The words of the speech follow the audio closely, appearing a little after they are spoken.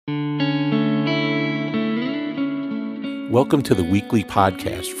Welcome to the weekly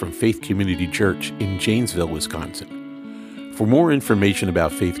podcast from Faith Community Church in Janesville, Wisconsin. For more information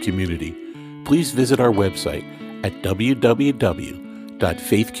about Faith Community, please visit our website at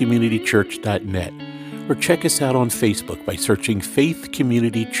www.faithcommunitychurch.net or check us out on Facebook by searching Faith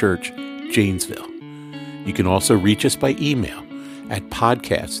Community Church Janesville. You can also reach us by email at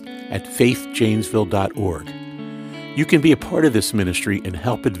podcast@faithjanesville.org. You can be a part of this ministry and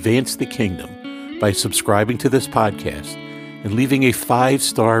help advance the kingdom by subscribing to this podcast and leaving a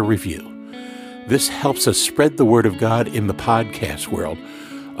 5-star review. This helps us spread the word of God in the podcast world,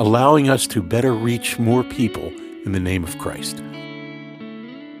 allowing us to better reach more people in the name of Christ.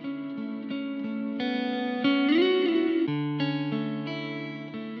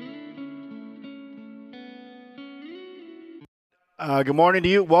 Good morning to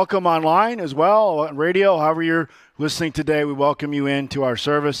you. Welcome online as well, on radio, however you're listening today. We welcome you into our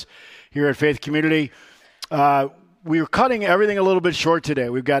service here at Faith Community. We're cutting everything a little bit short today.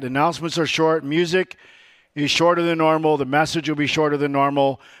 We've got announcements are short. Music is shorter than normal. The message will be shorter than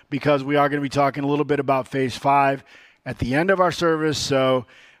normal because we are going to be talking a little bit about Phase 5 at the end of our service. So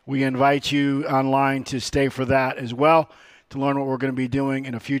we invite you online to stay for that as well, to learn what we're going to be doing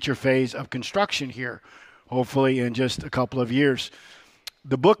in a future phase of construction here, hopefully in just a couple of years.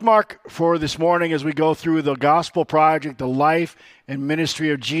 The bookmark for this morning as we go through the gospel project, the life and ministry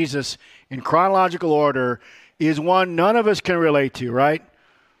of Jesus in chronological order, is one none of us can relate to, right?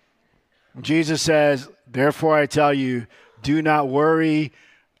 Jesus says, therefore I tell you, do not worry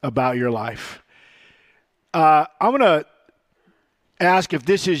about your life. I'm going to ask if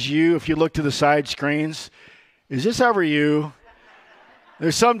this is you, if you look to the side screens, is this ever you?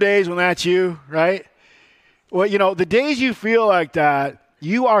 There's some days when that's you, right? Well, you know, the days you feel like that,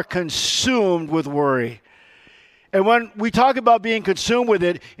 you are consumed with worry. And when we talk about being consumed with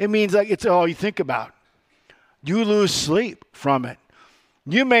it, it means like it's all you think about. You lose sleep from it.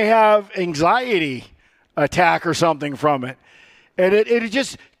 You may have anxiety attack or something from it. And it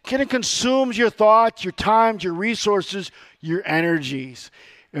just kind of consumes your thoughts, your time, your resources, your energies.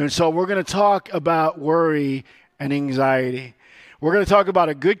 And so we're going to talk about worry and anxiety. We're going to talk about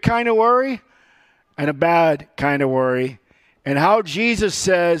a good kind of worry and a bad kind of worry, and how Jesus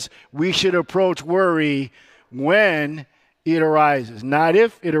says we should approach worry when it arises. Not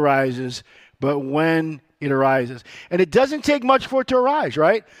if it arises, but when it arises. And it doesn't take much for it to arise,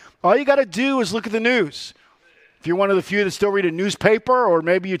 right? All you got to do is look at the news. If you're one of the few that still read a newspaper, or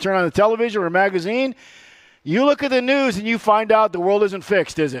maybe you turn on the television or a magazine, you look at the news and you find out the world isn't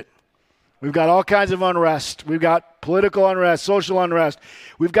fixed, is it? We've got all kinds of unrest. We've got political unrest, social unrest.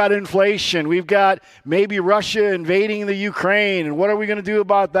 We've got inflation. We've got maybe Russia invading the Ukraine. And what are we going to do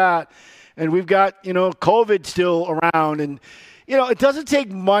about that? And we've got, COVID still around. And, it doesn't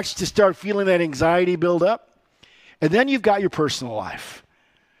take much to start feeling that anxiety build up. And then you've got your personal life.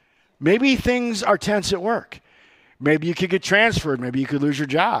 Maybe things are tense at work. Maybe you could get transferred. Maybe you could lose your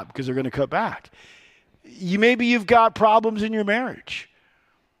job because they're going to cut back. Maybe you've got problems in your marriage.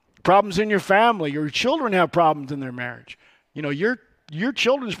 Problems in your family. Your children have problems in their marriage. Your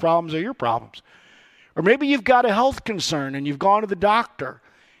children's problems are your problems. Or maybe you've got a health concern and you've gone to the doctor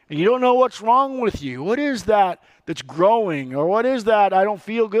and you don't know what's wrong with you. What is that that's growing? Or what is that? I don't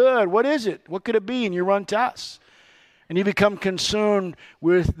feel good. What is it? What could it be? And you run tests. And you become consumed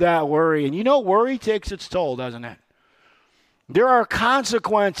with that worry. And worry takes its toll, doesn't it? There are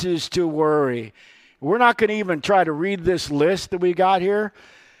consequences to worry. We're not going to even try to read this list that we got here.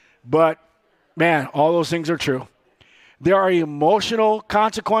 But, man, all those things are true. There are emotional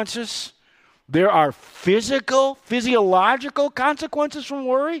consequences. There are physiological consequences from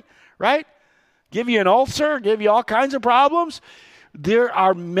worry, right? Give you an ulcer, give you all kinds of problems. There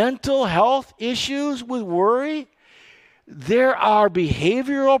are mental health issues with worry. There are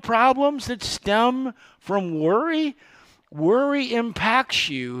behavioral problems that stem from worry. Worry impacts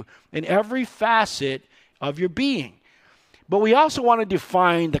you in every facet of your being. But we also want to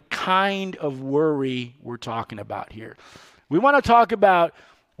define the kind of worry we're talking about here. We want to talk about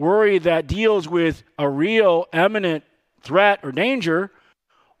worry that deals with a real imminent threat or danger,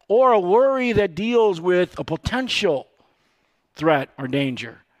 or a worry that deals with a potential threat or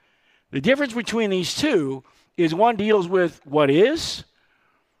danger. The difference between these two is one deals with what is,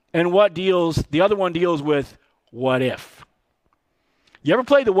 and the other one deals with what if. You ever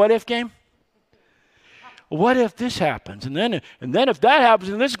played the what if game? What if this happens? And then if that happens,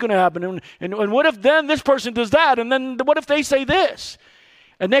 and this is going to happen. And what if then this person does that? And then what if they say this?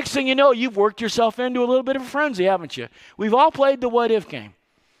 And next thing you know, you've worked yourself into a little bit of a frenzy, haven't you? We've all played the what if game.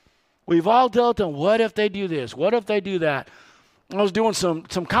 We've all dealt in what if they do this? What if they do that? I was doing some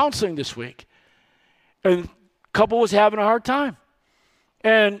counseling this week. And Couple was having a hard time.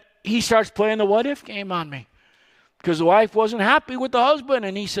 And he starts playing the what if game on me. Because the wife wasn't happy with the husband.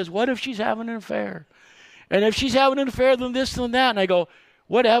 And he says, what if she's having an affair? And if she's having an affair, then this, then that. And I go,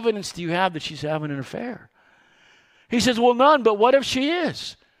 what evidence do you have that she's having an affair? He says, well, none, but what if she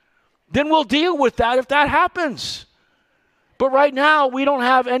is? Then we'll deal with that if that happens. But right now, we don't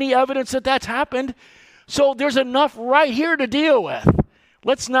have any evidence that that's happened. So there's enough right here to deal with.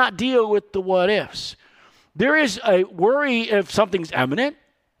 Let's not deal with the what ifs. There is a worry if something's imminent,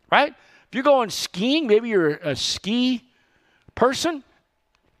 right? If you're going skiing, maybe you're a ski person.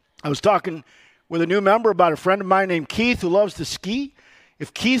 I was talking with a new member about a friend of mine named Keith who loves to ski.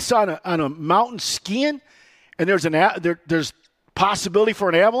 If Keith's on a mountain skiing and there's possibility for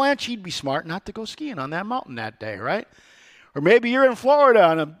an avalanche, he'd be smart not to go skiing on that mountain that day, right? Or maybe you're in Florida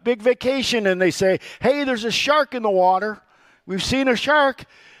on a big vacation and they say, hey, there's a shark in the water. We've seen a shark.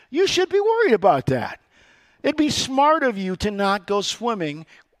 You should be worried about that. It'd be smart of you to not go swimming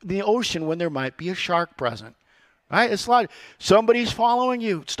in the ocean when there might be a shark present, right? It's like somebody's following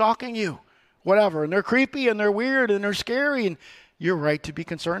you, stalking you, whatever, and they're creepy and they're weird and they're scary, and you're right to be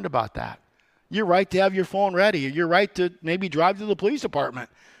concerned about that. You're right to have your phone ready. You're right to maybe drive to the police department.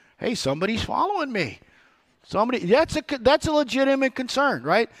 Hey, somebody's following me. That's a legitimate concern,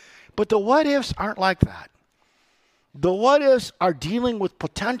 right? But the what ifs aren't like that. The what ifs are dealing with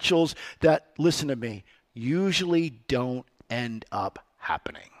potentials that, listen to me, usually don't end up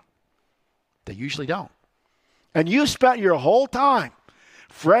happening. They usually don't. And you spent your whole time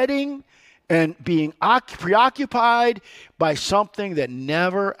fretting and being preoccupied by something that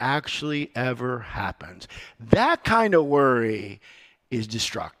never actually ever happens. That kind of worry is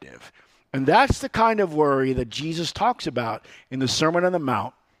destructive. And that's the kind of worry that Jesus talks about in the Sermon on the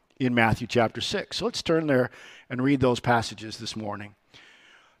Mount in Matthew chapter 6. So let's turn there and read those passages this morning.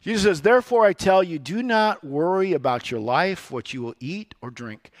 Jesus says, therefore I tell you, do not worry about your life, what you will eat or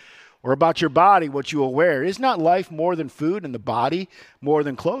drink, or about your body, what you will wear. Is not life more than food and the body more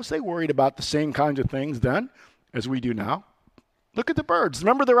than clothes? They worried about the same kinds of things then as we do now. Look at the birds.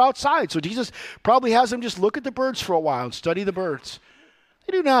 Remember, they're outside. So Jesus probably has them just look at the birds for a while and study the birds.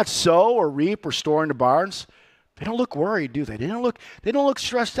 They do not sow or reap or store in the barns. They don't look worried, do they? They don't look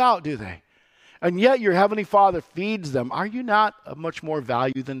stressed out, do they? And yet your heavenly Father feeds them. Are you not of much more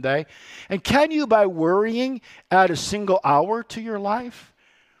value than they? And can you, by worrying, add a single hour to your life?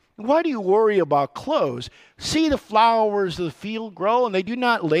 Why do you worry about clothes? See the flowers of the field grow, and they do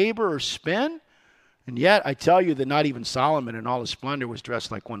not labor or spin? And yet I tell you that not even Solomon in all his splendor was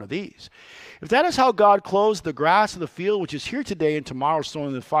dressed like one of these. If that is how God clothes the grass of the field, which is here today and tomorrow thrown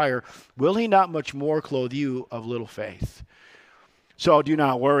in the fire, will he not much more clothe you of little faith? So do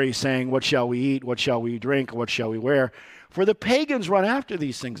not worry, saying, what shall we eat? What shall we drink? What shall we wear? For the pagans run after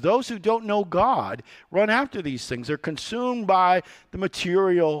these things. Those who don't know God run after these things. They're consumed by the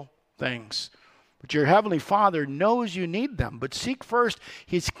material things. But your heavenly Father knows you need them. But seek first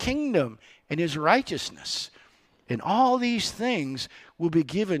his kingdom and his righteousness, and all these things will be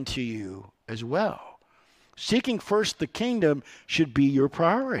given to you as well. Seeking first the kingdom should be your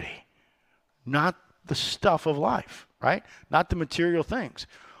priority, not the stuff of life, right? Not the material things.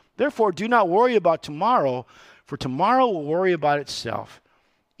 Therefore, do not worry about tomorrow, for tomorrow will worry about itself.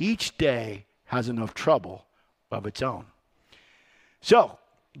 Each day has enough trouble of its own. So,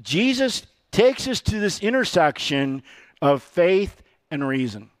 Jesus takes us to this intersection of faith and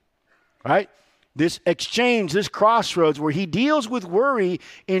reason, right? This exchange, this crossroads where he deals with worry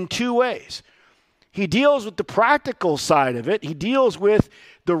in two ways. He deals with the practical side of it. He deals with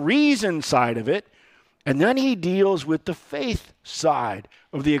the reason side of it. And then he deals with the faith side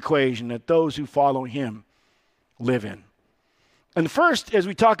of the equation that those who follow him live in. And first, as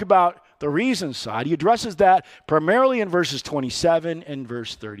we talk about the reason side, he addresses that primarily in verses 27 and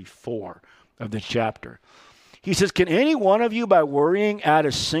verse 34 of this chapter. He says, can any one of you by worrying add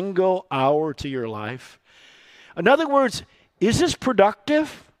a single hour to your life? In other words, is this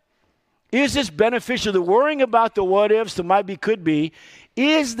productive? Is this beneficial? The worrying about the what ifs, the might be, could be,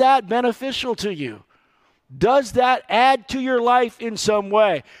 is that beneficial to you? Does that add to your life in some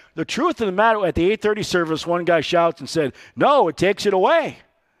way? The truth of the matter, at the 8:30 service, one guy shouts and said, no, it takes it away.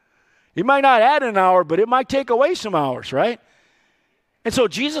 It might not add an hour, but it might take away some hours, right? And so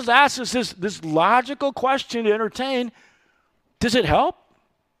Jesus asks us this logical question to entertain. Does it help?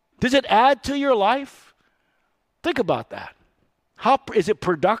 Does it add to your life? Think about that. Is it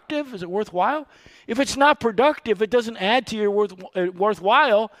productive? Is it worthwhile? If it's not productive, it doesn't add to your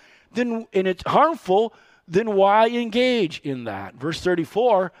worthwhile, then, and it's harmful, then why engage in that? Verse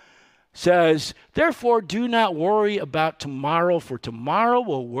 34 says, therefore do not worry about tomorrow, for tomorrow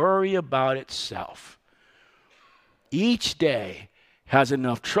will worry about itself. each day has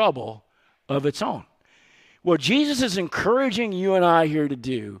enough trouble of its own. What Jesus is encouraging you and I here to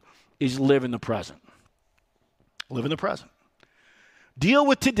do is live in the present. Live in the present. Deal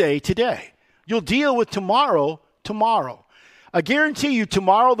with today, today. You'll deal with tomorrow, tomorrow. I guarantee you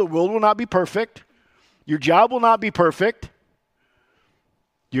tomorrow the world will not be perfect. Your job will not be perfect.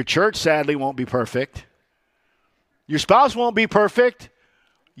 Your church, sadly, won't be perfect. Your spouse won't be perfect.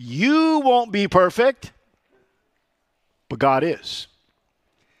 You won't be perfect. But God is.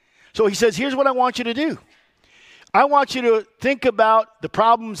 So he says, here's what I want you to do. I want you to think about the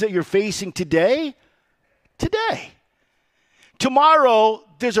problems that you're facing today. Tomorrow,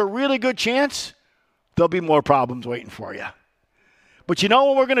 there's a really good chance there'll be more problems waiting for you. But you know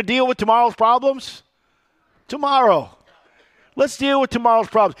when we're going to deal with tomorrow's problems? Tomorrow. Let's deal with tomorrow's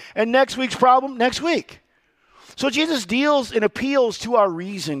problems. And next week's problem, next week. So Jesus deals and appeals to our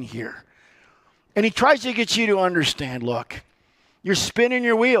reason here. And he tries to get you to understand, look, you're spinning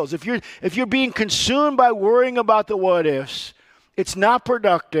your wheels. If you're being consumed by worrying about the what ifs, it's not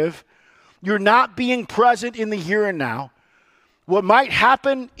productive. You're not being present in the here and now. What might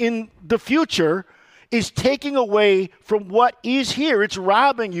happen in the future is taking away from what is here. It's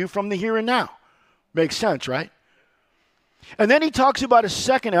robbing you from the here and now. Makes sense, right? And then he talks about a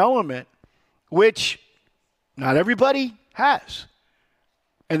second element, which not everybody has.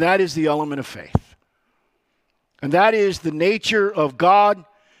 And that is the element of faith. And that is the nature of God,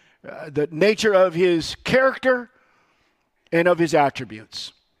 the nature of his character, and of his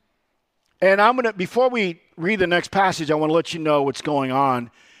attributes. And before we read the next passage, I want to let you know what's going on,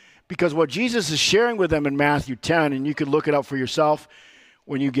 because what Jesus is sharing with them in Matthew 10, and you can look it up for yourself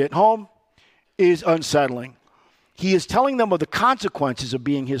when you get home, is unsettling. He is telling them of the consequences of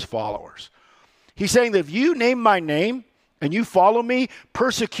being his followers. He's saying that if you name my name and you follow me,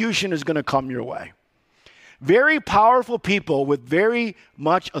 persecution is going to come your way. Very powerful people with very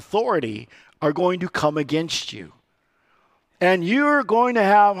much authority are going to come against you. And you're going to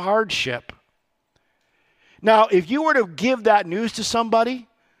have hardship. Now, if you were to give that news to somebody,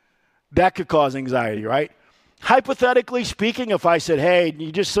 that could cause anxiety, right? Hypothetically speaking, if I said, hey,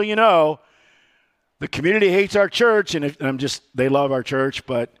 just so you know, the community hates our church, and they love our church,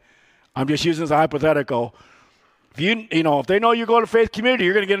 but I'm just using this as a hypothetical. If they know you're going to Faith Community,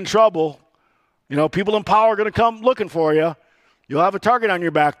 you're going to get in trouble. People in power are going to come looking for you. You'll have a target on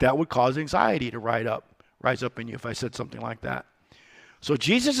your back. That would cause anxiety to rise up in you if I said something like that. So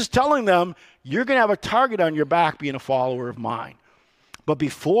Jesus is telling them, you're going to have a target on your back being a follower of mine. But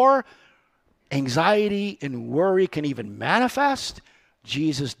before anxiety and worry can even manifest,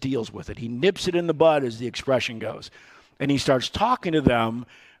 Jesus deals with it. He nips it in the bud, as the expression goes. And he starts talking to them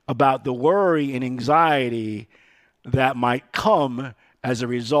about the worry and anxiety that might come as a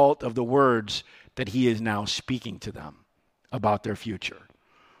result of the words that he is now speaking to them about their future.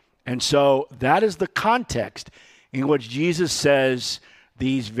 And so that is the context in which Jesus says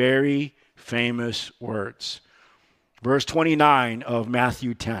these very famous words. Verse 29 of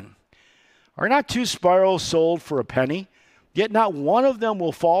Matthew 10. Are not 2 sparrows sold for a penny? Yet not one of them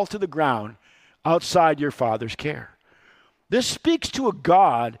will fall to the ground outside your Father's care. This speaks to a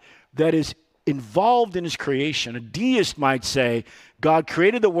God that is involved in his creation. A deist might say, God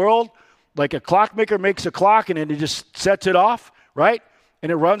created the world like a clockmaker makes a clock and then it just sets it off, right?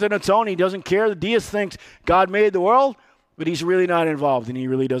 And it runs on its own. He doesn't care. The deist thinks God made the world, but he's really not involved and he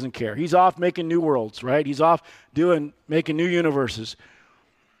really doesn't care. He's off making new worlds, right? He's off making new universes.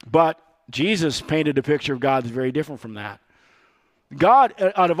 But Jesus painted a picture of God that's very different from that. God,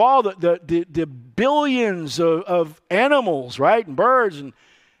 out of all the billions of animals, right, and birds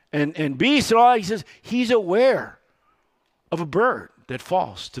and beasts and all that, he says he's aware of a bird that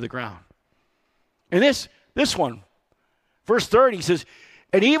falls to the ground. And this one, verse 30, he says,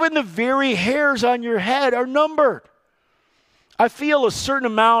 and even the very hairs on your head are numbered. I feel a certain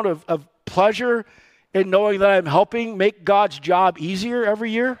amount of pleasure in knowing that I'm helping make God's job easier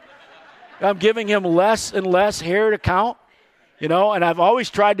every year. I'm giving him less and less hair to count. And I've always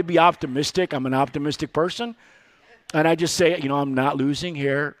tried to be optimistic. I'm an optimistic person. And I just say, I'm not losing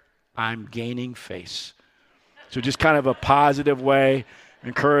hair. I'm gaining face. So just kind of a positive way.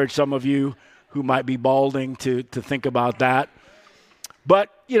 Encourage some of you who might be balding to think about that. But,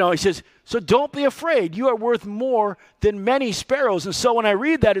 he says, so don't be afraid. You are worth more than many sparrows. And so when I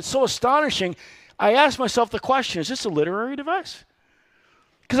read that, it's so astonishing. I ask myself the question, is this a literary device?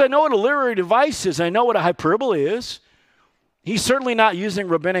 Because I know what a literary device is. I know what a hyperbole is. He's certainly not using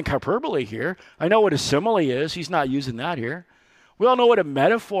rabbinic hyperbole here. I know what a simile is. He's not using that here. We all know what a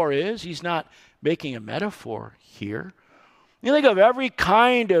metaphor is. He's not making a metaphor here. You think of every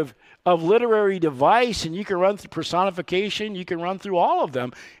kind of of literary device, and you can run through personification, you can run through all of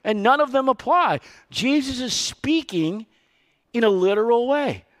them, and none of them apply. Jesus is speaking in a literal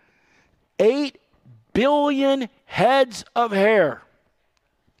way. 8 billion heads of hair.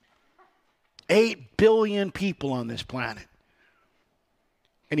 8 billion people on this planet.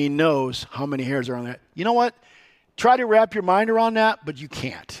 And he knows how many hairs are on that. You know what? Try to wrap your mind around that, but you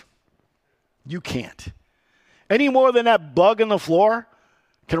can't. You can't. Any more than that bug on the floor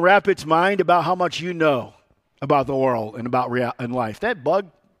can wrap its mind about how much you know about the world and about and life. That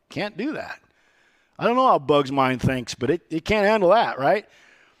bug can't do that. I don't know how a bug's mind thinks, but it can't handle that, right?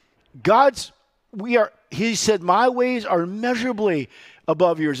 He said, my ways are immeasurably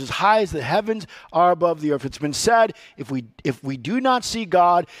above yours, as high as the heavens are above the earth. It's been said, if we do not see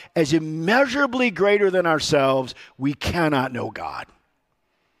God as immeasurably greater than ourselves, we cannot know God.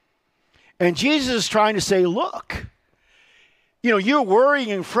 And Jesus is trying to say, look, you're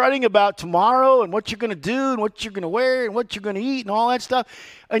worrying and fretting about tomorrow and what you're going to do and what you're going to wear and what you're going to eat and all that stuff,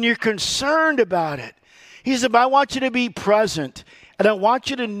 and you're concerned about it. He said, but I want you to be present, and I want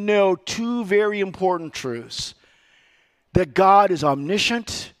you to know 2 very important truths: that God is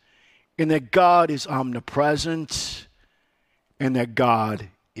omniscient, and that God is omnipresent, and that God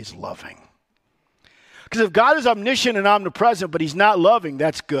is loving. Because if God is omniscient and omnipresent, but he's not loving,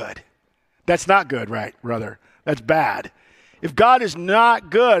 that's good. That's not good, right, brother? That's bad. If God is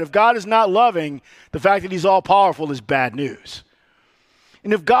not good, if God is not loving, the fact that he's all powerful is bad news.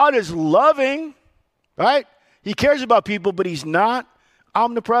 And if God is loving, right, he cares about people, but he's not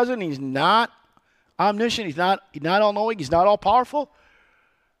omnipresent, he's not omniscient, he's not all-knowing, he's not all-powerful,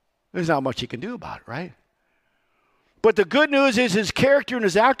 there's not much he can do about it, right? But the good news is his character and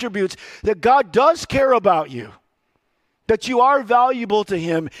his attributes, that God does care about you, that you are valuable to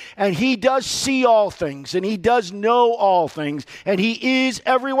him, and he does see all things, and he does know all things, and he is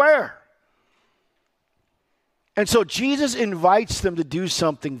everywhere. And so Jesus invites them to do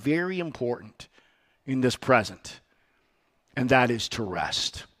something very important in this present, and that is to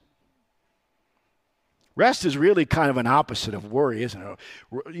rest. Rest is really kind of an opposite of worry, isn't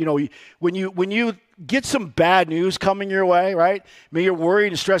it? When you get some bad news coming your way, right? Maybe you're worried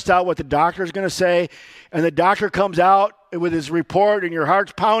and stressed out what the doctor is going to say, and the doctor comes out with his report and your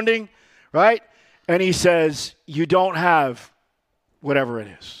heart's pounding, right? And he says, you don't have whatever it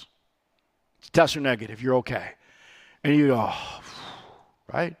is. It's test or negative, you're okay. And you go, oh,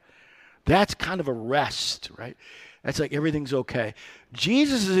 right? That's kind of a rest, right? That's like everything's okay.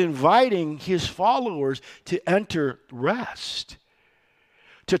 Jesus is inviting his followers to enter rest,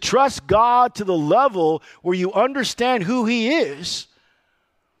 to trust God to the level where you understand who he is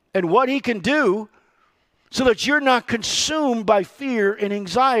and what he can do, so that you're not consumed by fear and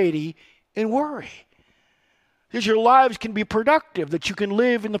anxiety and worry. That your lives can be productive, that you can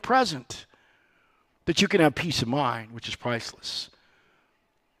live in the present, that you can have peace of mind, which is priceless.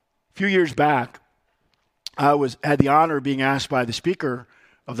 A few years back, I had the honor of being asked by the Speaker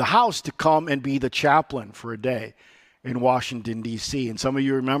of the House to come and be the chaplain for a day in Washington, D.C. And some of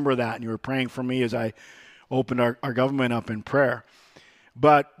you remember that, and you were praying for me as I opened our government up in prayer.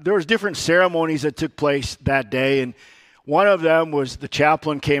 But there was different ceremonies that took place that day, and one of them was the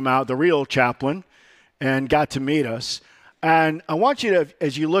chaplain came out, the real chaplain, and got to meet us. And I want you to,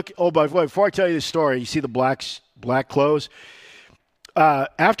 as you look, before I tell you the story, you see the black clothes?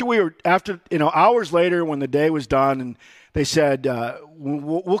 Hours later when the day was done, and they said,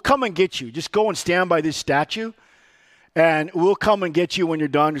 we'll come and get you. Just go and stand by this statue, and we'll come and get you when you're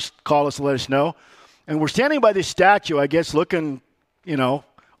done. Just call us and let us know. And we're standing by this statue, I guess, looking,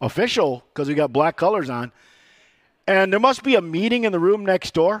 official, because we got black colors on. And there must be a meeting in the room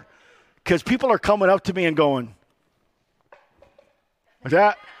next door, because people are coming up to me and going, what's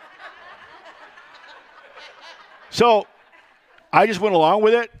that? So I just went along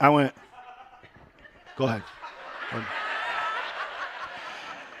with it. I went, go ahead.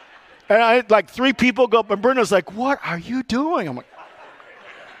 And I had like 3 people go up, and Brenda's like, what are you doing? I'm like,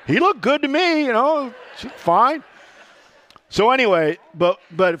 he looked good to me, fine. So anyway, but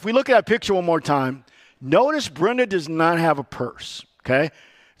if we look at that picture one more time, notice Brenda does not have a purse, okay?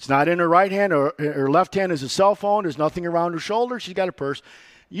 It's not in her right hand, or her left hand is a cell phone. There's nothing around her shoulder. She's got a purse.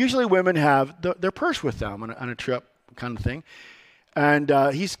 Usually women have their purse with them on a trip kind of thing. And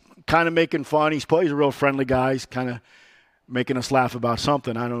he's kind of making fun. He's a real friendly guy. He's kind of making us laugh about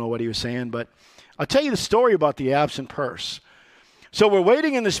something. I don't know what he was saying, but I'll tell you the story about the absent purse. So we're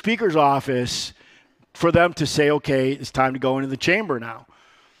waiting in the Speaker's office for them to say, okay, it's time to go into the chamber now.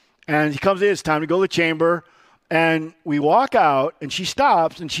 And he comes in, it's time to go to the chamber. And we walk out, and she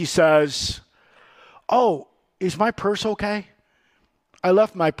stops, and she says, oh, is my purse okay? I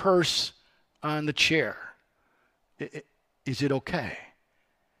left my purse on the chair. Is it okay?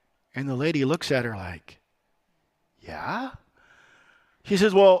 And the lady looks at her like, yeah? She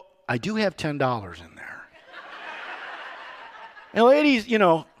says, well, I do have $10 in there. And ladies,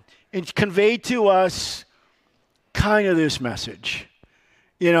 it conveyed to us kind of this message.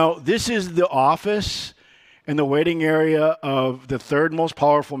 This is the office and the waiting area of the third most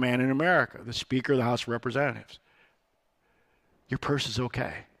powerful man in America, the Speaker of the House of Representatives. Your purse is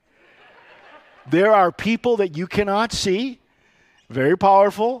okay. There are people that you cannot see, very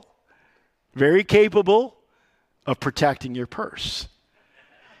powerful, very capable of protecting your purse.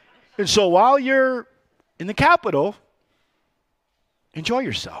 And so while you're in the Capitol, enjoy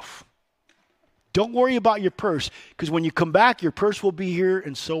yourself. Don't worry about your purse, because when you come back, your purse will be here,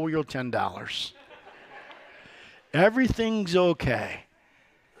 and so will your $10. Everything's okay.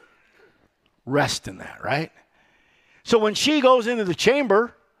 Rest in that, right? So when she goes into the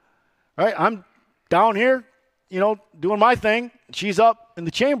chamber, right, I'm down here, doing my thing. She's up in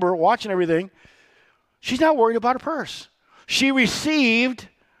the chamber watching everything. She's not worried about her purse. She received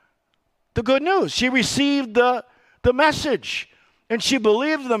the good news. She received the message. And she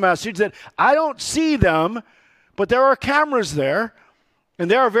believed the message that I don't see them, but there are cameras there. And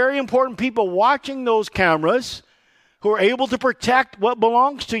there are very important people watching those cameras who are able to protect what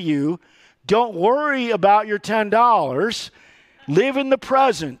belongs to you. Don't worry about your $10. Live in the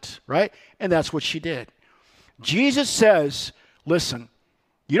present, right? And that's what she did. Jesus says, listen,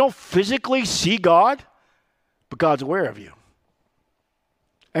 you don't physically see God, but God's aware of you.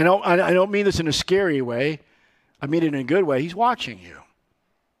 And I don't mean this in a scary way. I mean it in a good way. He's watching you.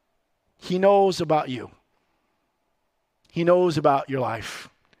 He knows about you. He knows about your life.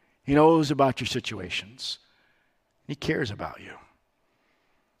 He knows about your situations. He cares about you.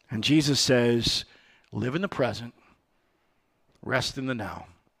 And Jesus says, live in the present. Rest in the now.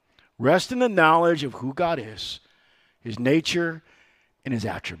 Rest in the knowledge of who God is, his nature, and his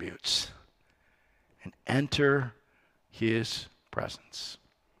attributes. And enter his presence.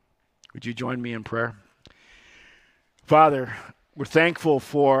 Would you join me in prayer? Father, we're thankful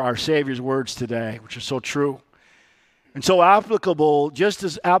for our Savior's words today, which are so true and so applicable, just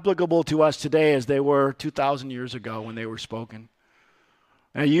as applicable to us today as they were 2,000 years ago when they were spoken.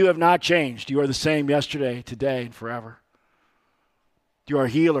 And you have not changed. You are the same yesterday, today, and forever. You are a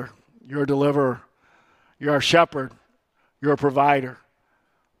healer. You're a deliverer. You're our shepherd. You're a provider.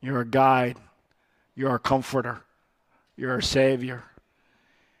 You're a guide. You're our comforter. You're our Savior.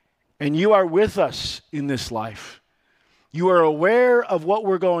 And you are with us in this life. You are aware of what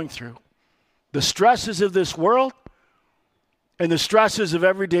we're going through, the stresses of this world and the stresses of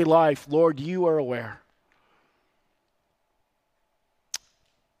everyday life. Lord, you are aware.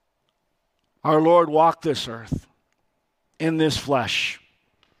 Our Lord walked this earth in this flesh,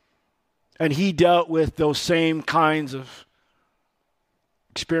 and he dealt with those same kinds of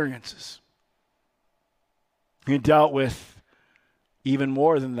experiences. He dealt with even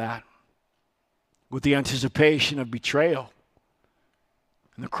more than that, with the anticipation of betrayal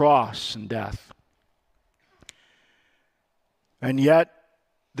and the cross and death. And yet,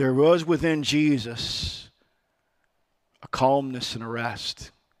 there was within Jesus a calmness and a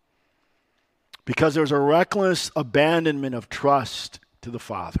rest, because there was a reckless abandonment of trust to the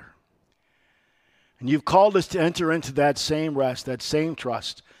Father. And you've called us to enter into that same rest, that same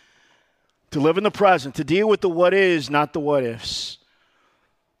trust, to live in the present, to deal with the what is, not the what ifs.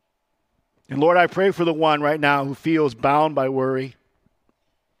 And Lord, I pray for the one right now who feels bound by worry,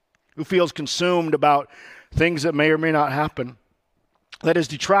 who feels consumed about things that may or may not happen, that is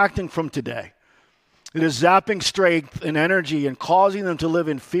detracting from today, that is zapping strength and energy and causing them to live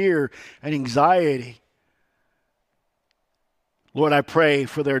in fear and anxiety. Lord, I pray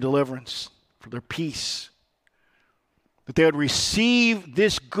for their deliverance, for their peace, that they would receive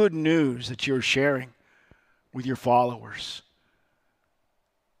this good news that you're sharing with your followers.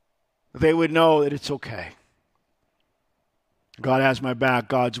 They would know that it's okay. God has my back.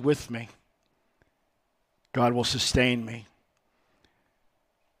 God's with me. God will sustain me.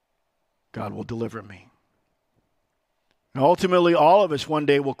 God will deliver me. And ultimately, all of us one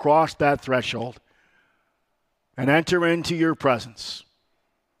day will cross that threshold and enter into your presence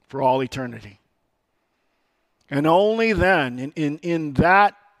for all eternity. And only then, in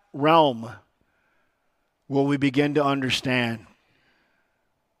that realm, will we begin to understand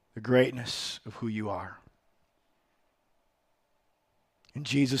the greatness of who you are. In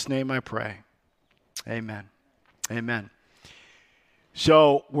Jesus' name I pray. Amen. Amen.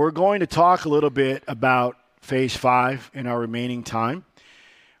 So we're going to talk a little bit about phase 5 in our remaining time.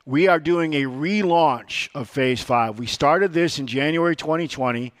 we are doing a relaunch of Phase 5. We started this in January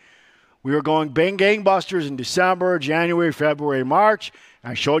 2020. We were going bang gangbusters in December, January, February, March.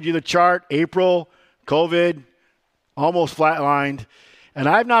 I showed you the chart. April, COVID, almost flatlined. And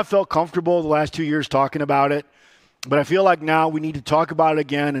I've not felt comfortable the last 2 years talking about it. But I feel like now we need to talk about it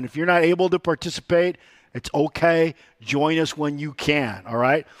again. And if you're not able to participate, it's okay. Join us when you can, all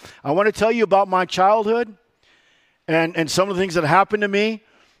right? I want to tell you about my childhood and some of the things that happened to me.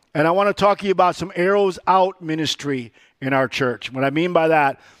 And I want to talk to you about some Arrows Out ministry in our church. What I mean by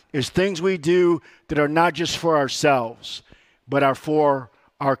that is things we do that are not just for ourselves, but are for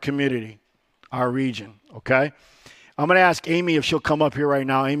our community, our region, okay? I'm going to ask Amy if she'll come up here right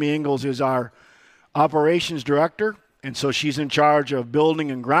now. Amy Ingalls is our operations director, and so she's in charge of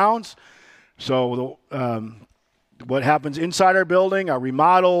building and grounds. So what happens inside our building, our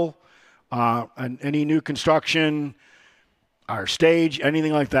remodel, and any new construction, our stage,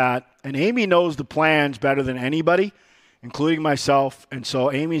 anything like that. And Amy knows the plans better than anybody, including myself. And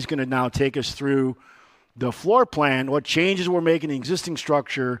so Amy's going to now take us through the floor plan, what changes we're making in the existing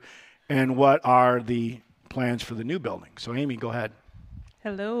structure, and what are the plans for the new building. So Amy, go ahead.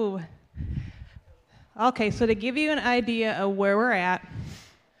 Hello. Okay, so to give you an idea of where we're at,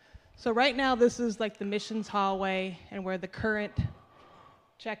 so right now this is like the missions hallway and where the current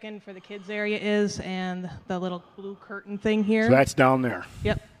check-in for the kids area is, and the little blue curtain thing here. So that's down there.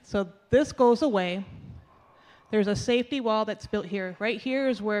 Yep. So this goes away. There's a safety wall that's built here. Right here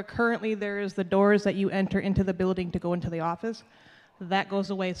is where currently there is the doors that you enter into the building to go into the office. That goes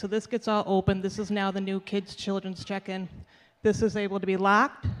away. So this gets all open. This is now the new children's check-in. This is able to be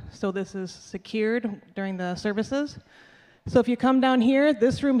locked, so this is secured during the services. So if you come down here,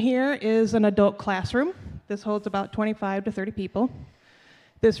 this room here is an adult classroom. This holds about 25 to 30 people.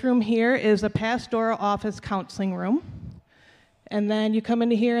 This room here is a pastoral office counseling room. And then you come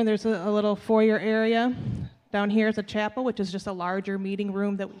into here and there's a little foyer area. Down here is a chapel, which is just a larger meeting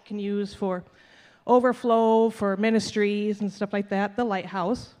room that we can use for overflow, for ministries and stuff like that, the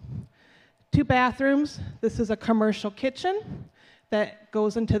lighthouse. 2 bathrooms. This is a commercial kitchen that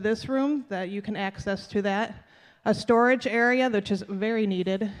goes into this room that you can access to that. A storage area, which is very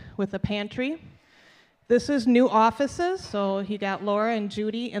needed, with a pantry. This is new offices, so you got Laura and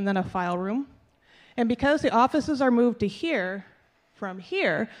Judy, and then a file room. And because the offices are moved to here, from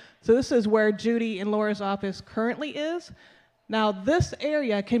here, so this is where Judy and Laura's office currently is. Now this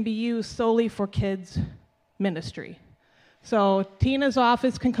area can be used solely for kids ministry. So Tina's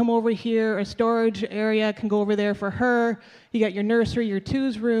office can come over here, a storage area can go over there for her. You got your nursery, your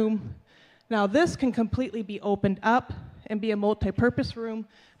twos room. Now this can completely be opened up and be a multi-purpose room.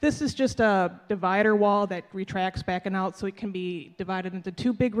 This is just a divider wall that retracts back and out, so it can be divided into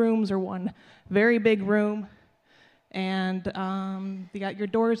 2 big rooms or 1 very big room. And you got your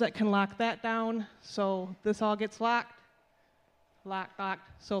doors that can lock that down, so this all gets locked.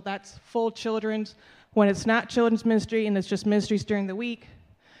 So that's full children's. When it's not children's ministry and it's just ministries during the week,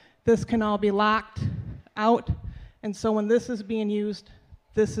 this can all be locked out. And so when this is being used,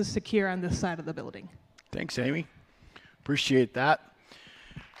 this is secure on this side of the building. Thanks, Amy. Appreciate that.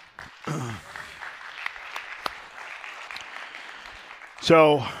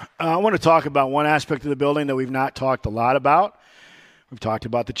 So I want to talk about one aspect of the building that we've not talked a lot about. We've talked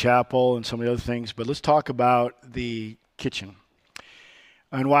about the chapel and some of the other things, but let's talk about the kitchen.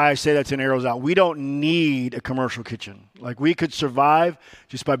 And why I say that's in Arrows Out. We don't need a commercial kitchen. Like, we could survive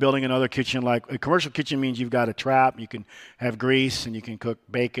just by building another kitchen. Like, a commercial kitchen means you've got a trap, you can have grease, and you can cook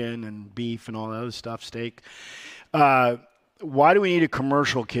bacon and beef and all that other stuff, steak. Why do we need a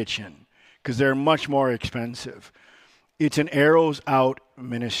commercial kitchen? Because they're much more expensive. It's an Arrows Out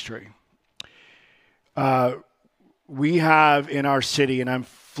ministry. We have in our city, and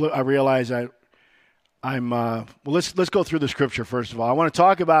I realize well, let's go through the scripture first of all. I want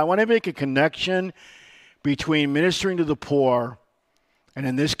to make a connection between ministering to the poor, and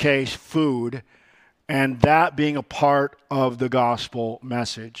in this case, food, and that being a part of the gospel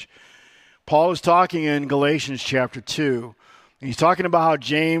message. Paul is talking in Galatians chapter 2, and he's talking about how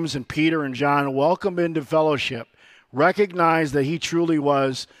James and Peter and John welcomed into fellowship, recognized that he truly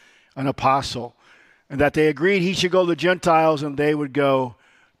was an apostle, and that they agreed he should go to the Gentiles and they would go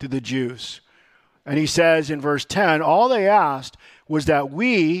to the Jews. And he says in verse 10, all they asked was that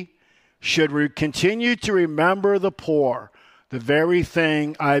we should continue to remember the poor, the very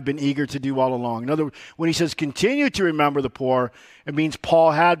thing I've been eager to do all along. In other words, when he says continue to remember the poor, it means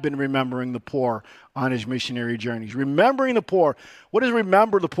Paul had been remembering the poor on his missionary journeys. Remembering the poor. What does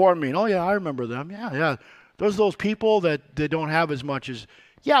remember the poor mean? Oh, yeah, I remember them. Yeah. Those people that they don't have as much as,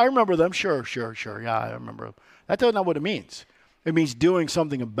 yeah, I remember them. Sure. Yeah, I remember them. That's not what it means. It means doing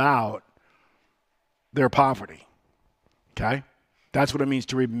something about their poverty. Okay? That's what it means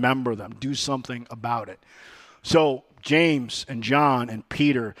to remember them. Do something about it. So James and John and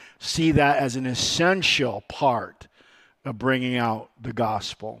Peter see that as an essential part of bringing out the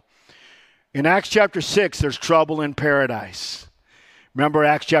gospel. In Acts chapter 6, there's trouble in paradise. Remember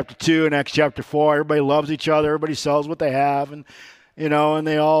Acts chapter 2 and Acts chapter 4, everybody loves each other, everybody sells what they have, and and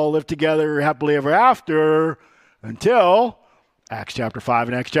they all live together happily ever after until Acts chapter 5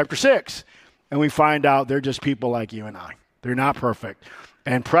 and Acts chapter 6. And we find out they're just people like you and I. They're not perfect.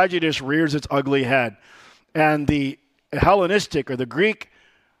 And prejudice rears its ugly head. And the Hellenistic or the Greek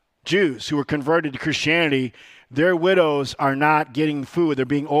Jews who were converted to Christianity, their widows are not getting food. They're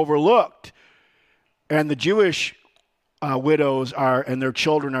being overlooked. And the Jewish widows and their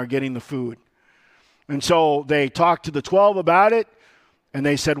children are getting the food. And so they talked to the 12 about it. And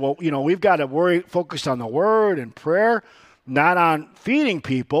they said, well, we've got to focus on the word and prayer, not on feeding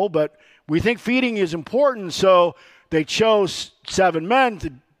people, but we think feeding is important. So they chose 7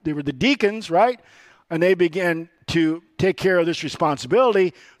 men. They were the deacons, right? And they began to take care of this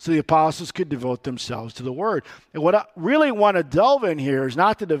responsibility so the apostles could devote themselves to the word. And what I really want to delve in here is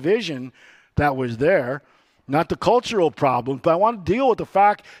not the division that was there, not the cultural problem, but I want to deal with the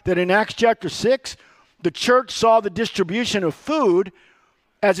fact that in Acts chapter 6, the church saw the distribution of food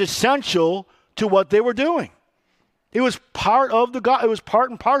as essential to what they were doing. It was part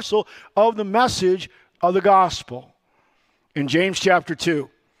and parcel of the message of the gospel. In James chapter 2,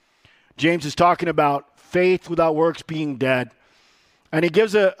 James is talking about faith without works being dead. And he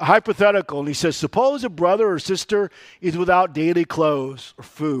gives a hypothetical, and he says, suppose a brother or sister is without daily clothes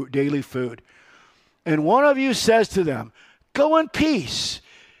or daily food. And one of you says to them, go in peace,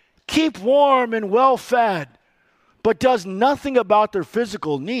 keep warm and well fed, but does nothing about their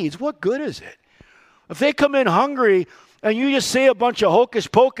physical needs. What good is it? If they come in hungry and you just say a bunch of hocus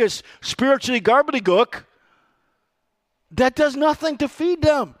pocus, spiritually gobbledygook, that does nothing to feed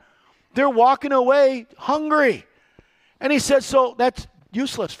them. They're walking away hungry. And he said, so that's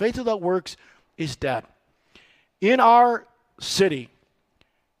useless. Faith without works is dead. In our city,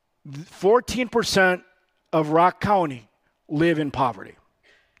 14% of Rock County live in poverty.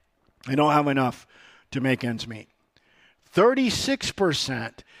 They don't have enough to make ends meet.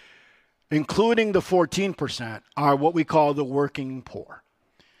 36%, including the 14%, are what we call the working poor.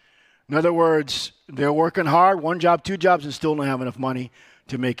 In other words, they're working hard, 1 job, 2 jobs, and still don't have enough money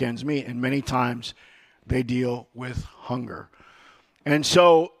to make ends meet. And many times they deal with hunger. And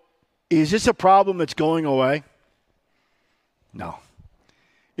so, is this a problem that's going away? No.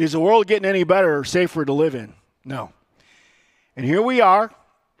 Is the world getting any better or safer to live in? No. And here we are,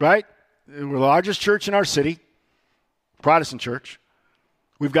 right? We're the largest church in our city, Protestant church.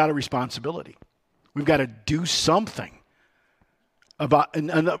 We've got a responsibility. We've got to do something about,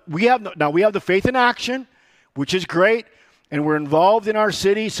 and we have the Faith in Action, which is great, and we're involved in our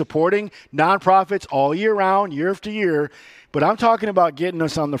city supporting nonprofits all year round, year after year, but I'm talking about getting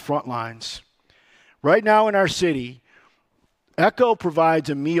us on the front lines. Right now in our city, Echo provides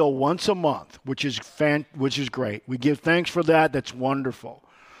a meal once a month, which is great. We give thanks for that. That's wonderful.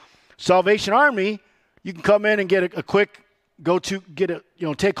 Salvation Army, you can come in and get a quick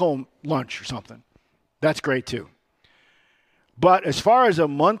take-home lunch or something. That's great too. But as far as a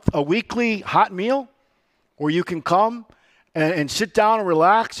weekly hot meal, where you can come and sit down and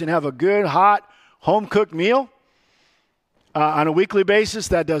relax and have a good, hot, home-cooked meal on a weekly basis,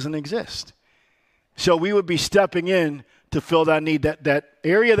 that doesn't exist. So we would be stepping in to fill that need. That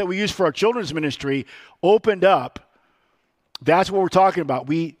area that we use for our children's ministry opened up. That's what we're talking about.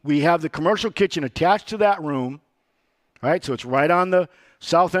 We have the commercial kitchen attached to that room, right? So it's right on the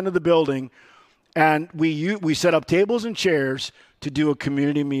south end of the building. And we set up tables and chairs to do a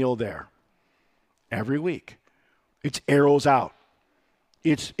community meal there every week. It's arrows out.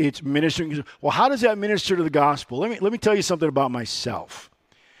 It's ministering. Well, how does that minister to the gospel? Let me tell you something about myself.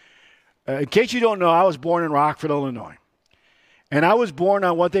 In case you don't know, I was born in Rockford, Illinois. And I was born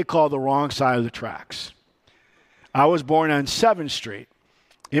on what they call the wrong side of the tracks. I was born on 7th Street,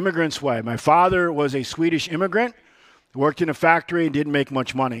 Immigrant's Way. My father was a Swedish immigrant, worked in a factory and didn't make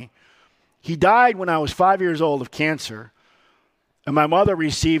much money. He died when I was 5 years old of cancer, and my mother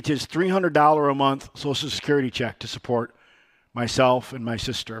received his $300 a month Social Security check to support myself and my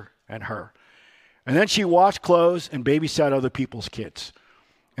sister and her. And then she washed clothes and babysat other people's kids.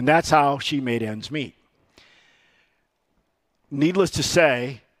 And that's how she made ends meet. Needless to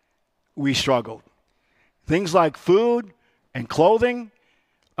say, we struggled. Things like food and clothing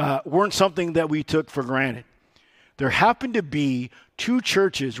weren't something that we took for granted. There happened to be 2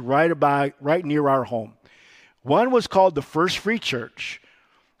 churches right near our home. One was called the First Free Church,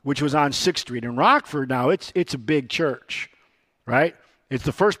 which was on 6th Street. In Rockford now, it's a big church, right? It's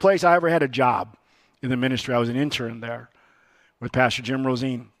the first place I ever had a job in the ministry. I was an intern there with Pastor Jim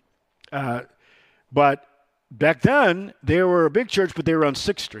Rosine. But back then, they were a big church, but they were on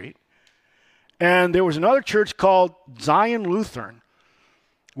 6th Street. And there was another church called Zion Lutheran,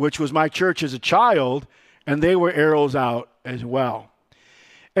 which was my church as a child, and they were Arrows Out as well.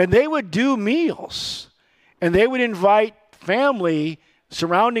 And they would do meals, and they would invite family,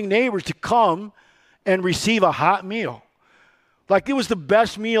 surrounding neighbors to come and receive a hot meal. Like it was the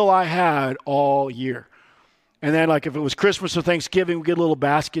best meal I had all year. And then like if it was Christmas or Thanksgiving, we'd get a little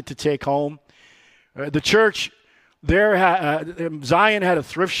basket to take home. The church there, Zion had a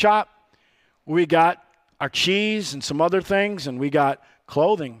thrift shop. We got our cheese and some other things, and we got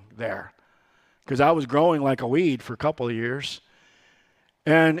clothing there because I was growing like a weed for a couple of years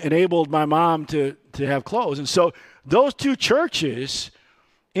and enabled my mom to have clothes. And so those two churches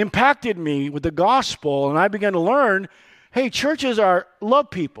impacted me with the gospel, and I began to learn, hey, churches love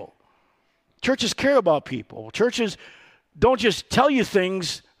people. Churches care about people. Churches don't just tell you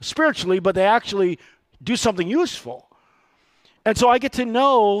things spiritually, but they actually do something useful. And so I get to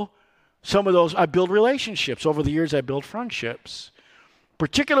know some of those. I build relationships. Over the years, I build friendships,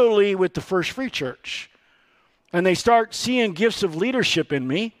 particularly with the First Free Church. And they start seeing gifts of leadership in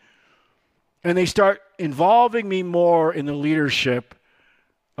me, and they start involving me more in the leadership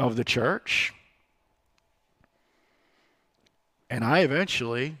of the church. And I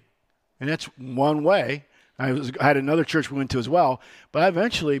eventually, and that's one way, I had another church we went to as well, but I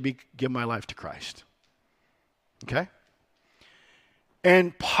eventually give my life to Christ. Okay?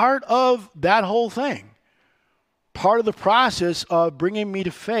 And part of that whole thing, part of the process of bringing me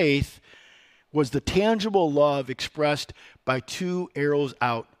to faith was the tangible love expressed by two Arrows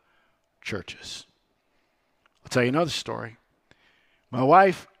Out churches. I'll tell you another story. My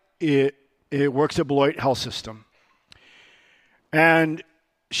wife it works at Beloit Health System. And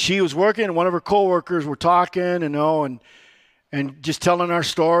she was working, and one of her coworkers were talking, and just telling our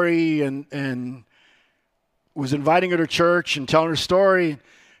story, and was inviting her to church and telling her story.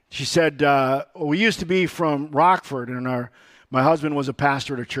 She said, we used to be from Rockford, and my husband was a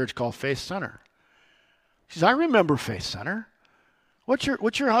pastor at a church called Faith Center. She says, I remember Faith Center. What's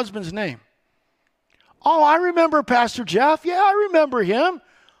your husband's name? Oh, I remember Pastor Jeff. Yeah, I remember him.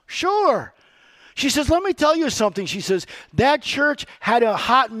 Sure. She says, let me tell you something. She says, that church had a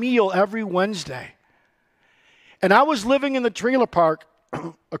hot meal every Wednesday. And I was living in the trailer park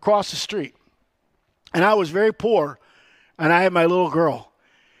across the street. And I was very poor. And I had my little girl.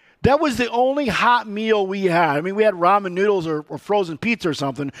 That was the only hot meal we had. I mean, we had ramen noodles or frozen pizza or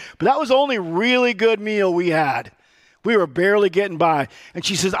something. But that was the only really good meal we had. We were barely getting by. And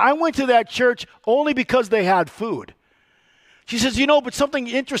she says, I went to that church only because they had food. She says, but something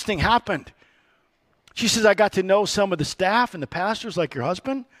interesting happened. She says, I got to know some of the staff and the pastors like your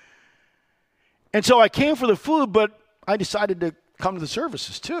husband. And so I came for the food, but I decided to come to the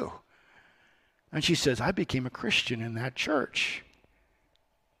services too. And she says, I became a Christian in that church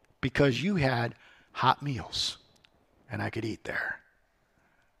because you had hot meals and I could eat there.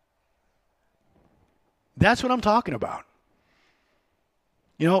 That's what I'm talking about.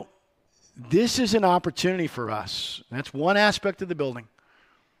 This is an opportunity for us. That's one aspect of the building,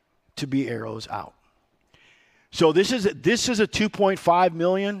 to be Arrows Out. So this is a $2.5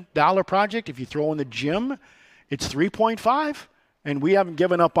 million project. If you throw in the gym, it's 3.5, and we haven't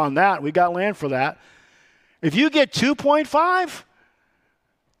given up on that. We got land for that. If you get 2.5,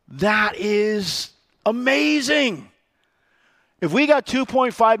 that is amazing. If we got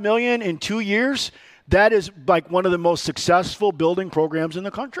 2.5 million in 2 years, that is like one of the most successful building programs in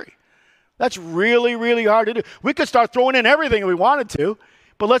the country. That's really, really hard to do. We could start throwing in everything if we wanted to,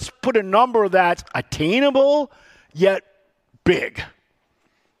 but let's put a number that's attainable yet big.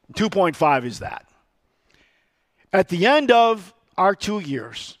 2.5 is that. At the end of our 2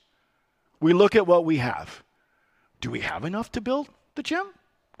 years, we look at what we have. Do we have enough to build the gym?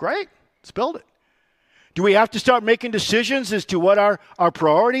 Great, let's build it. Do we have to start making decisions as to what our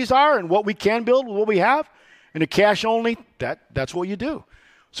priorities are and what we can build with what we have? And a cash only, that's what you do.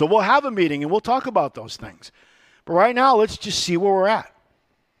 So we'll have a meeting and we'll talk about those things. But right now, let's just see where we're at.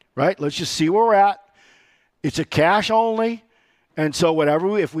 Right? Let's just see where we're at. It's a cash only. And so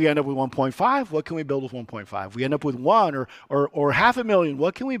if we end up with 1.5, what can we build with 1.5? If we end up with 1 or $500,000,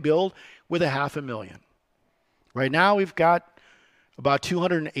 what can we build with $500,000? Right now, we've got about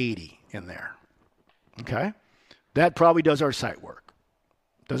 280 in there. Okay? That probably does our site work.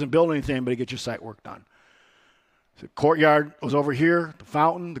 Doesn't build anything, but it gets your site work done. The courtyard was over here, the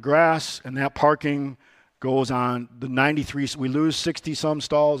fountain, the grass, and that parking goes on the 93. We lose 60-some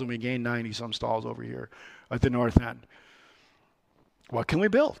stalls and we gain 90-some stalls over here at the north end. What can we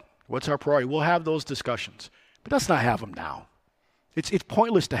build? What's our priority? We'll have those discussions. But let's not have them now. It's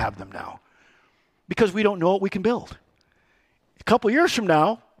pointless to have them now because we don't know what we can build. A couple years from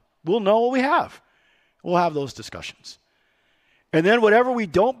now, we'll know what we have. We'll have those discussions. And then whatever we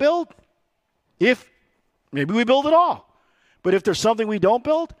don't build, if maybe we build it all. But if there's something we don't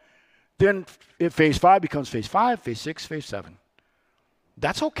build, then if phase 5 becomes phase 5, phase 6, phase 7.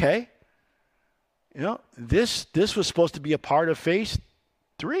 That's okay. You know, this was supposed to be a part of phase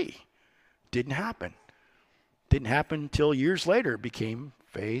 3. Didn't happen. Didn't happen until years later. It became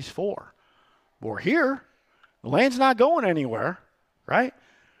phase 4. We're here. The land's not going anywhere, right?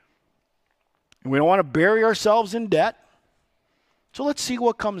 And we don't want to bury ourselves in debt. So let's see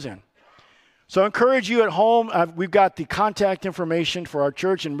what comes in. So I encourage you at home, we've got the contact information for our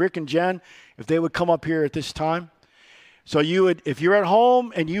church, and Rick and Jen, if they would come up here at this time. So if you're at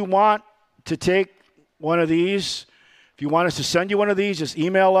home and you want to take one of these, if you want us to send you one of these, just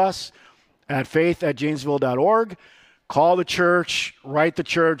email us at faith@janesville.org. Call the church, write the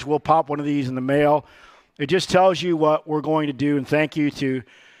church. We'll pop one of these in the mail. It just tells you what we're going to do, and thank you to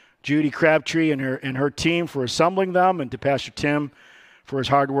Judy Crabtree and her team for assembling them, and to Pastor Tim for his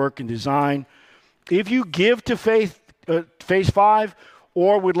hard work and design. If you give to phase 5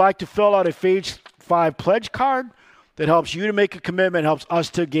 or would like to fill out a phase 5 pledge card that helps you to make a commitment, helps us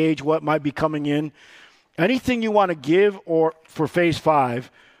to gauge what might be coming in, anything you want to give or for phase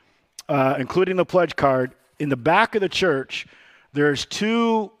 5, including the pledge card, in the back of the church, there's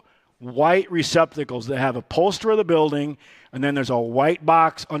 2 white receptacles that have a poster of the building, and then there's a white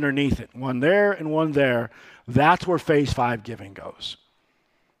box underneath it. One there and one there. That's where phase 5 giving goes.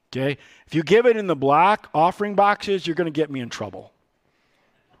 Okay? If you give it in the black offering boxes, you're going to get me in trouble.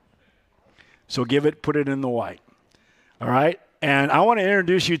 So put it in the white. All right? And I want to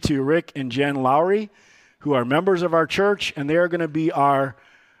introduce you to Rick and Jen Lowry, who are members of our church, and they are going to be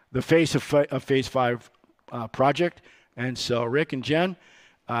the face of phase 5 project. And so Rick and Jen,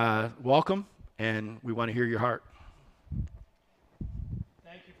 welcome, and we want to hear your heart.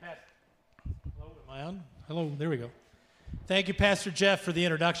 Thank you, Pastor. Hello, am I on? Hello, there we go. Thank you, Pastor Jeff, for the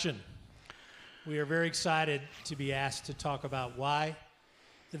introduction. We are very excited to be asked to talk about why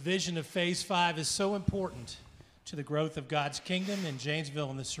the vision of Phase 5 is so important to the growth of God's kingdom in Janesville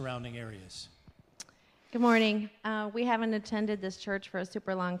and the surrounding areas. Good morning. We haven't attended this church for a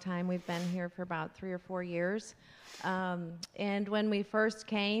super long time. We've been here for about 3 or 4 years. And when we first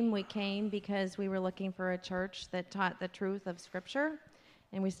came, we came because we were looking for a church that taught the truth of Scripture,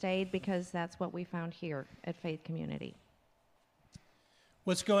 and we stayed because that's what we found here at Faith Community.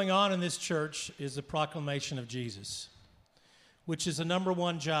 What's going on in this church is the proclamation of Jesus, which is the number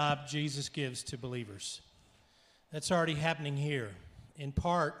one job Jesus gives to believers. That's already happening here, in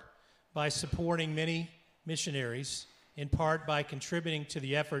part by supporting many missionaries, in part by contributing to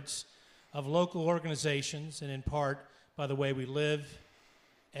the efforts of local organizations, and in part by the way we live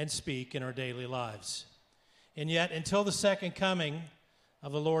and speak in our daily lives. And yet, until the second coming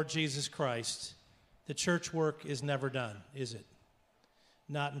of the Lord Jesus Christ, the church work is never done, is it?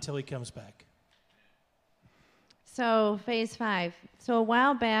 Not until he comes back. So, Phase 5. So a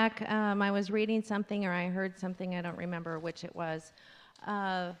while back, I was reading something, or I heard something, I don't remember which it was,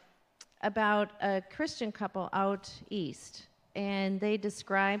 about a Christian couple out east. And they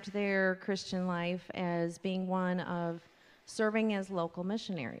described their Christian life as being one of serving as local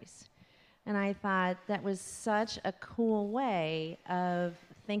missionaries. And I thought that was such a cool way of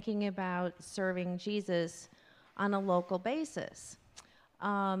thinking about serving Jesus on a local basis.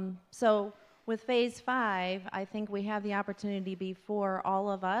 So with Phase 5, I think we have the opportunity before all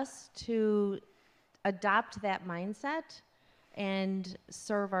of us to adopt that mindset and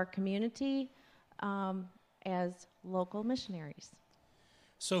serve our community as local missionaries.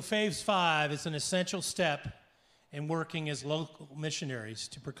 So Phase 5 is an essential step in working as local missionaries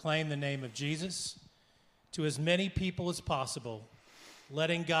to proclaim the name of Jesus to as many people as possible,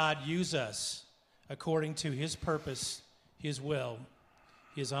 letting God use us according to his purpose, his will,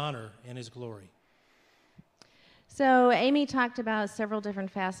 his honor, and his glory. So Amy talked about several different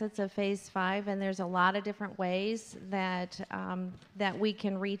facets of Phase 5, and there's a lot of different ways that that we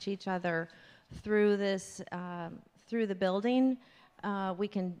can reach each other through this, through the building. We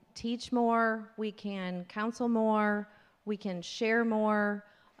can teach more, we can counsel more, we can share more.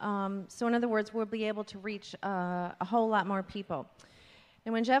 So in other words, we'll be able to reach a whole lot more people.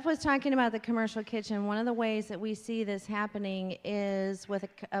 And when Jeff was talking about the commercial kitchen, one of the ways that we see this happening is with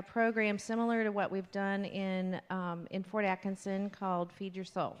a program similar to what we've done in Fort Atkinson called Feed Your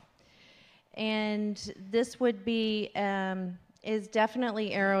Soul. And this would be, is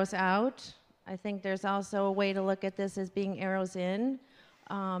definitely arrows out. I think there's also a way to look at this as being arrows in,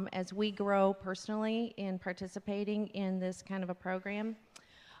 as we grow personally in participating in this kind of a program.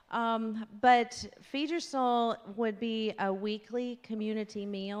 But Feed Your Soul would be a weekly community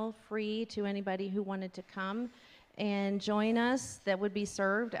meal free to anybody who wanted to come and join us, that would be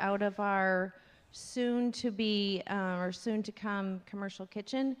served out of our soon-to-be or soon-to-come commercial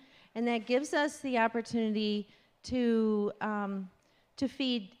kitchen. And that gives us the opportunity to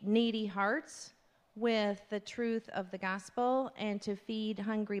feed needy hearts with the truth of the gospel and to feed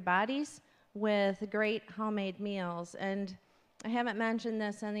hungry bodies with great homemade meals. And I haven't mentioned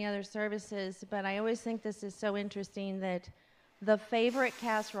this on the other services, but I always think this is so interesting that the favorite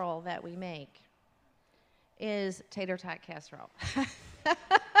casserole that we make is tater tot casserole.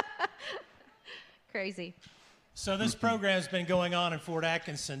 Crazy. So this program has been going on in Fort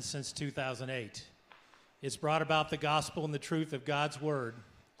Atkinson since 2008. It's brought about the gospel and the truth of God's word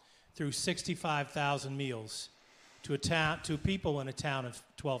through 65,000 meals to people in a town of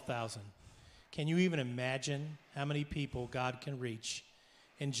 12,000. Can you even imagine how many people God can reach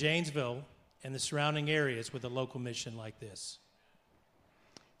in Janesville and the surrounding areas with a local mission like this?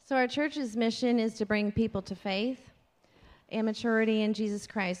 So our church's mission is to bring people to faith and maturity in Jesus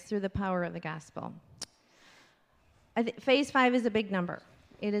Christ through the power of the gospel. Phase 5 is a big number.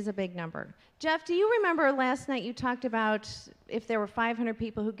 It is a big number. Jeff, do you remember last night you talked about if there were 500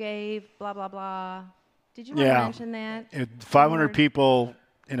 people who gave, blah, blah, blah? Did you want to mention that? If 500 people,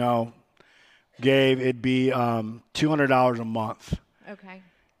 gave, it'd be $200 a month. Okay.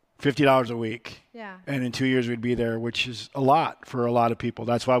 $50 a week. Yeah. And in 2 years we'd be there, which is a lot for a lot of people.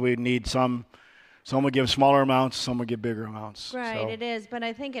 That's why we'd need some would give smaller amounts, some would give bigger amounts. Right, so. It is. But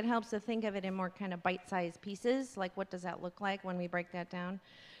I think it helps to think of it in more kind of bite-sized pieces. Like, what does that look like when we break that down?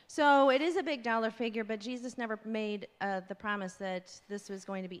 So it is a big dollar figure, but Jesus never made the promise that this was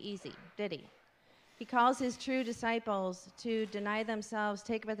going to be easy, did he? He calls his true disciples to deny themselves,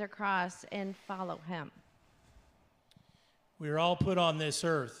 take up their cross, and follow him. We are all put on this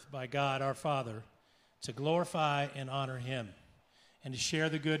earth by God our Father to glorify and honor him and to share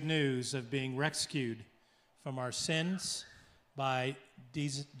the good news of being rescued from our sins by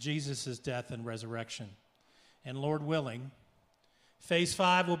Jesus' death and resurrection. And Lord willing, Phase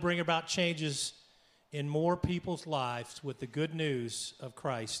 5 will bring about changes in more people's lives with the good news of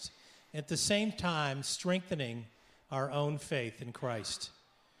Christ, at the same time strengthening our own faith in Christ.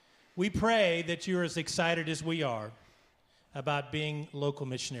 We pray that you're as excited as we are about being local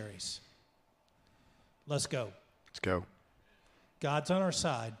missionaries. Let's go. Let's go. God's on our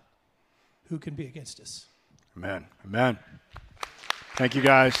side. Who can be against us? Amen. Amen. Thank you,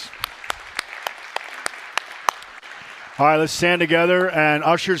 guys. All right, let's stand together, and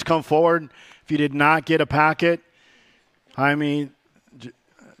ushers come forward. If you did not get a packet, Jaime,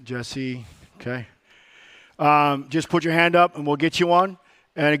 Jesse, okay. Just put your hand up, and we'll get you one.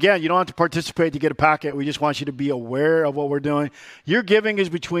 And again, you don't have to participate to get a packet. We just want you to be aware of what we're doing. Your giving is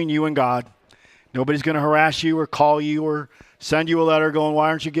between you and God. Nobody's going to harass you or call you or send you a letter going, why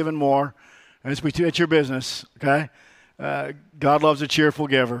aren't you giving more? And it's your business, okay? God loves a cheerful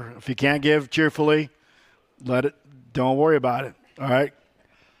giver. If you can't give cheerfully, don't worry about it, all right?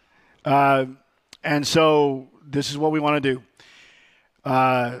 And so this is what we want to do.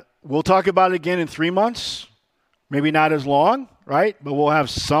 We'll talk about it again in 3 months, maybe not as long, right? But we'll have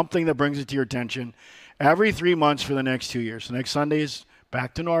something that brings it to your attention every 3 months for the next 2 years. So next Sunday is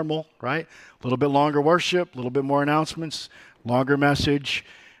back to normal, right? A little bit longer worship, a little bit more announcements, longer message.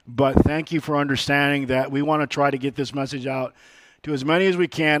 But thank you for understanding that we want to try to get this message out to as many as we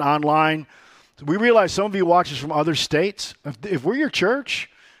can online. We realize some of you watch us from other states. If we're your church,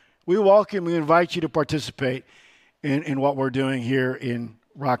 we invite you to participate in what we're doing here in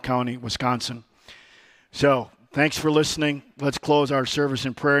Rock County, Wisconsin. So thanks for listening. Let's close our service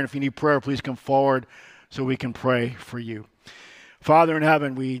in prayer. And if you need prayer, please come forward so we can pray for you. Father in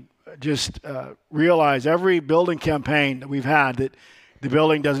heaven, we just realize every building campaign that we've had that the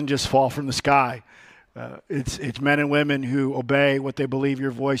building doesn't just fall from the sky. It's men and women who obey what they believe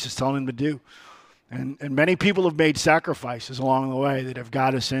your voice is telling them to do. And many people have made sacrifices along the way that have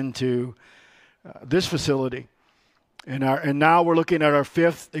got us into this facility. And now we're looking at our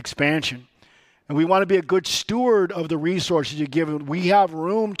 5th expansion. And we want to be a good steward of the resources you give. We have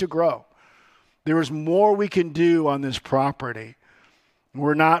room to grow. There is more we can do on this property.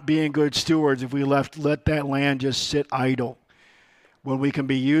 We're not being good stewards if we let that land just sit idle when we can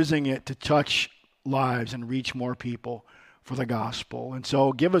be using it to touch lives and reach more people for the gospel. And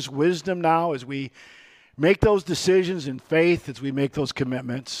so give us wisdom now as we make those decisions in faith, as we make those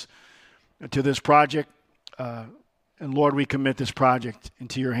commitments. to this project. And Lord, we commit this project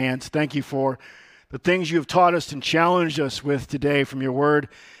into your hands. Thank you for the things you have taught us and challenged us with today from your word.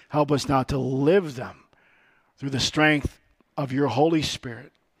 Help us now to live them through the strength of your Holy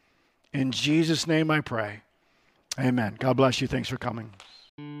Spirit. In Jesus' name I pray. Amen. God bless you. Thanks for coming.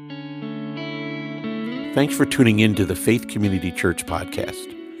 Thanks for tuning in to the Faith Community Church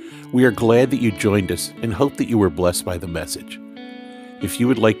podcast. We are glad that you joined us and hope that you were blessed by the message. If you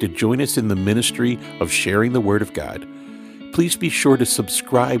would like to join us in the ministry of sharing the Word of God, please be sure to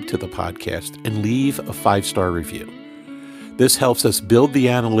subscribe to the podcast and leave a 5-star review. This helps us build the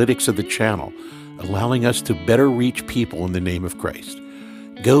analytics of the channel, allowing us to better reach people in the name of Christ.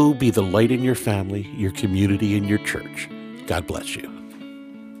 Go be the light in your family, your community, and your church. God bless you.